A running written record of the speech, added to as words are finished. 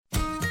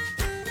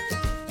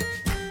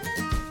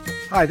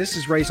Hi, this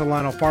is Ray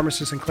Zolano,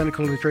 pharmacist and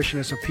clinical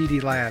nutritionist of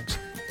PD Labs,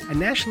 a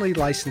nationally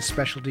licensed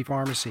specialty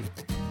pharmacy.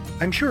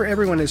 I'm sure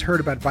everyone has heard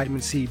about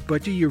vitamin C,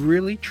 but do you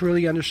really,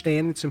 truly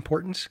understand its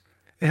importance?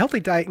 A healthy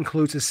diet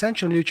includes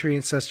essential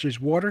nutrients such as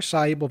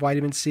water-soluble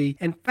vitamin C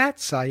and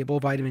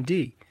fat-soluble vitamin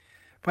D.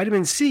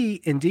 Vitamin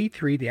C and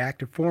D3, the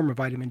active form of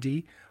vitamin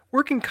D,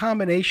 work in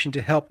combination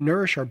to help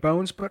nourish our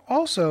bones, but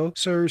also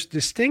serves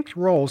distinct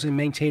roles in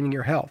maintaining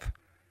your health.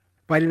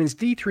 Vitamins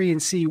D3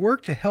 and C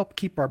work to help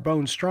keep our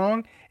bones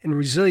strong and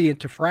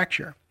resilient to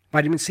fracture.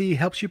 Vitamin C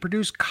helps you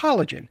produce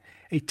collagen,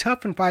 a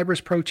tough and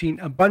fibrous protein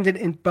abundant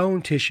in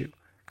bone tissue.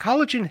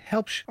 Collagen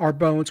helps our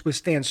bones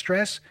withstand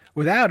stress.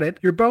 Without it,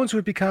 your bones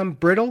would become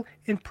brittle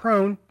and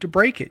prone to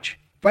breakage.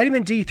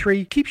 Vitamin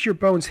D3 keeps your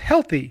bones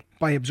healthy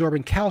by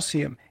absorbing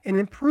calcium and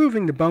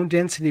improving the bone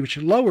density, which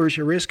lowers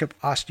your risk of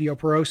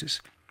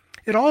osteoporosis.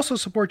 It also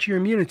supports your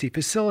immunity,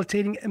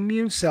 facilitating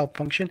immune cell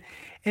function,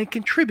 and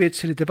contributes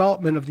to the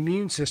development of the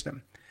immune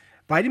system.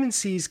 Vitamin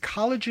C's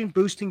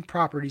collagen-boosting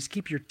properties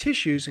keep your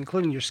tissues,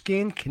 including your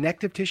skin,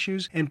 connective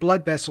tissues, and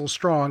blood vessels,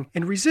 strong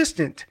and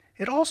resistant.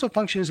 It also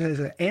functions as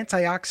an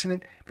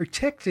antioxidant,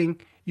 protecting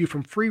you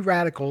from free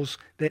radicals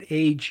that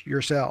age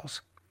your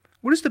cells.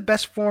 What is the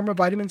best form of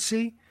vitamin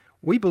C?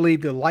 We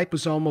believe the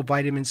liposomal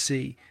vitamin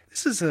C.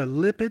 This is a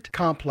lipid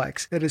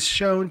complex that is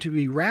shown to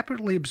be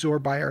rapidly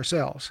absorbed by our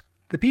cells.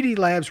 The PD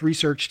Labs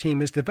research team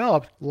has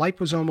developed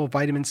liposomal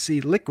vitamin C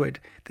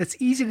liquid that's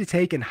easy to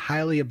take and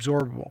highly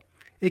absorbable.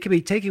 It can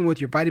be taken with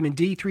your vitamin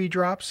D3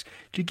 drops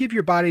to give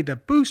your body the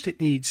boost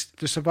it needs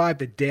to survive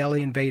the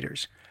daily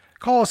invaders.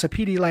 Call us at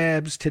PD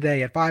Labs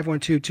today at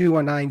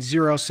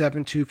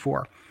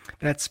 512-219-0724.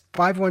 That's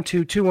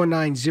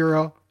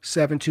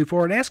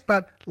 512-219-0724 and ask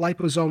about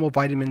liposomal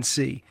vitamin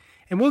C.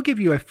 And we'll give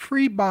you a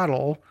free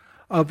bottle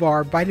of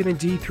our vitamin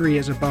D3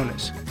 as a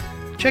bonus.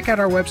 Check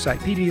out our website,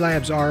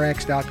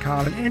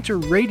 pdlabsrx.com, and enter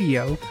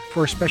radio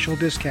for a special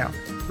discount.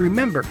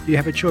 Remember, you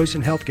have a choice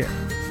in healthcare.